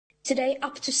Today,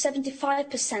 up to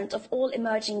 75% of all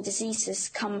emerging diseases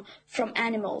come from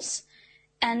animals.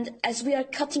 And as we are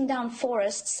cutting down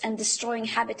forests and destroying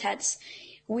habitats,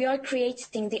 we are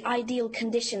creating the ideal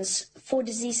conditions for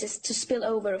diseases to spill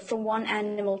over from one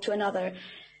animal to another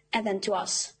and then to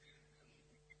us.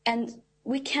 And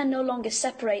we can no longer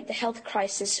separate the health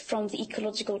crisis from the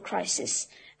ecological crisis,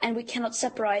 and we cannot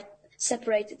separate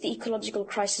the ecological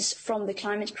crisis from the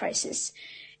climate crisis.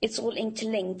 It's all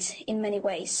interlinked in many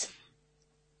ways.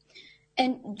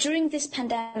 And during this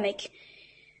pandemic,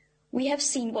 we have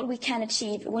seen what we can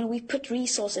achieve when we put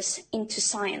resources into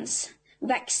science.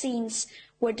 Vaccines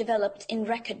were developed in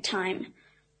record time.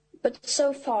 But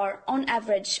so far, on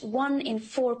average, 1 in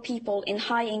 4 people in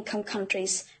high-income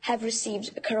countries have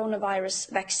received a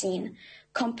coronavirus vaccine,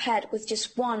 compared with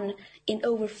just 1 in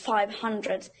over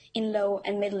 500 in low-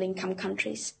 and middle-income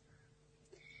countries.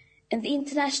 And the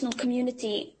international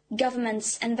community,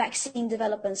 governments and vaccine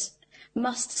developers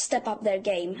must step up their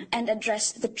game and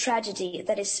address the tragedy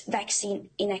that is vaccine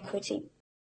inequity.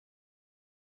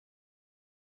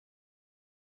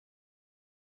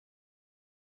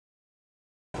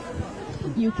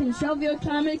 You can shove your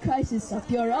climate crisis up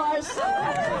your arse.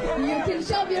 You can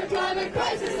shove your climate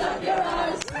crisis up your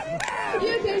arse.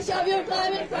 You can shove your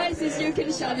climate crisis. You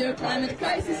can shove your climate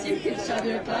crisis. You can shove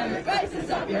your climate crisis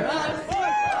up your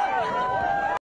arse.